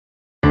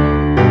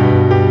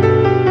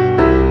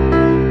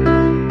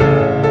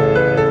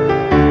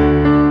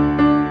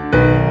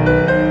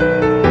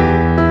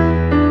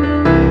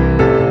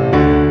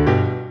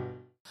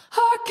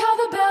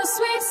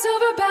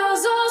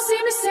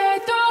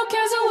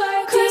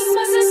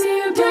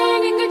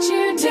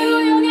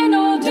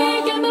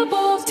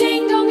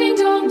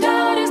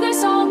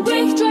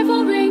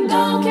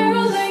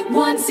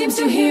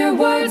to hear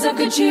words of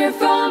good cheer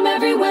from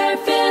everywhere,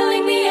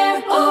 filling the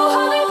air. Oh,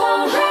 holy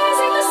palm,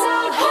 raising the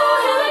sound. Oh,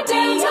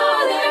 holidays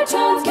are their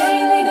tones.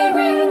 Gaily they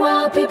ring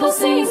while people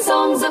sing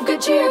songs of good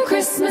cheer.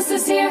 Christmas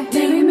is here.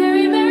 Merry,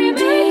 merry, merry,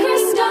 merry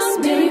Christmas.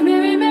 Merry,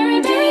 merry,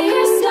 merry, merry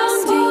Christmas.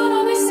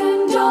 Still they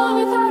send all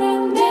without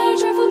end. Their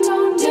joyful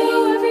tone to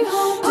every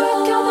home.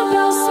 Quick all the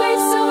bells, sweet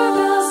silver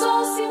bells,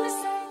 all seem to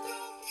say.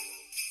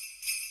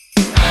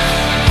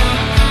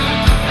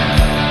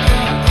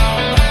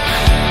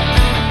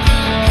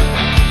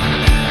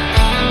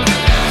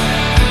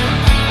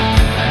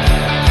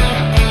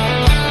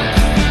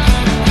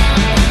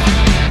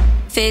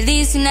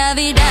 Feliz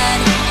Navidad,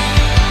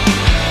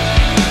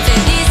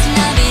 Feliz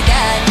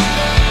Navidad,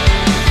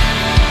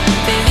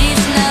 Feliz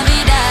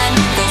Navidad,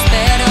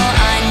 próspero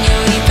año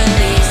y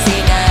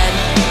felicidad.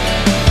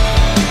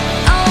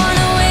 I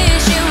wanna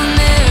wish you a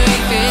Merry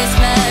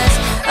Christmas.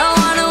 I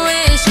wanna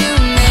wish you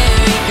a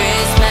Merry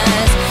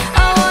Christmas.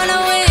 I wanna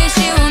wish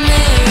you a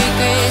Merry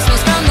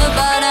Christmas from the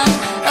bottom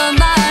of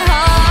my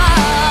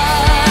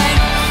heart.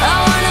 I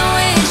wanna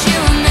wish you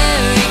a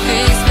Merry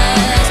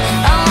Christmas.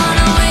 I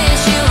wanna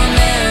wish you a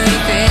Merry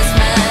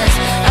Christmas.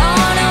 I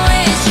wanna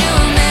wish you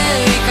a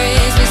Merry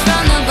Christmas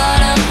from the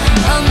bottom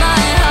of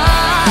my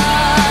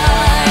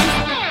heart.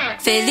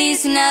 Feliz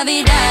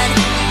Navidad,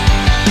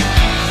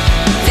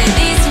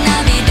 Feliz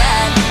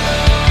Navidad,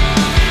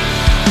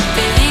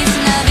 Feliz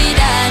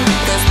Navidad,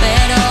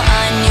 próspero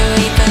año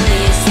y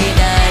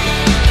felicidad.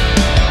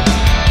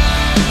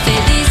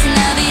 Feliz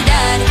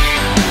Navidad,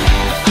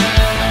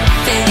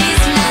 Feliz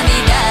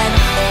Navidad,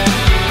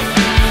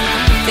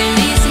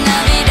 Feliz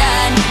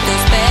Navidad,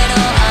 próspero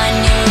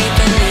año y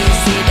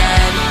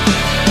felicidad.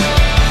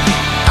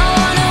 I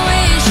wanna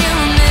wish you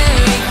a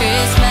Merry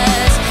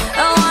Christmas.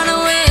 I wanna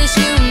wish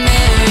you a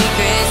Merry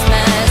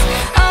Christmas.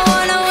 I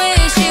wanna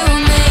wish you a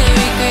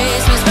Merry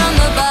Christmas from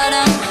the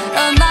bottom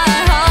of my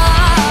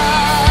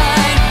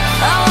heart.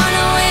 I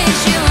wanna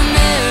wish you a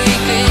Merry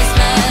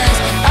Christmas.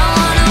 I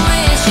wanna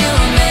wish you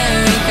a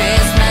Merry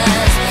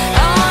Christmas.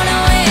 I wanna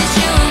wish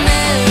you a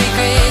Merry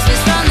Christmas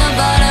from the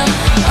bottom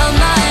of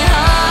my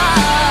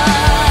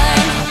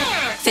heart.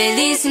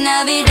 Feliz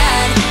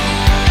Navidad,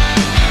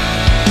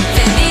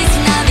 Feliz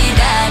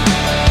Navidad,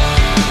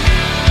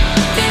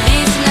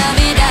 Feliz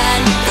Navidad,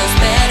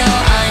 próspero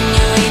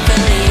año y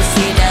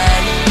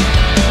felicidad.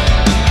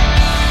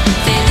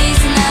 Feliz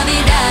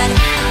Navidad,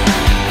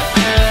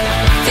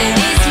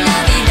 Feliz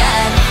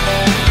Navidad,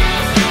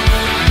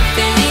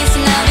 Feliz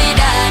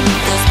Navidad,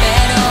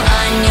 próspero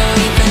año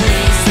y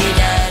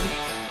felicidad.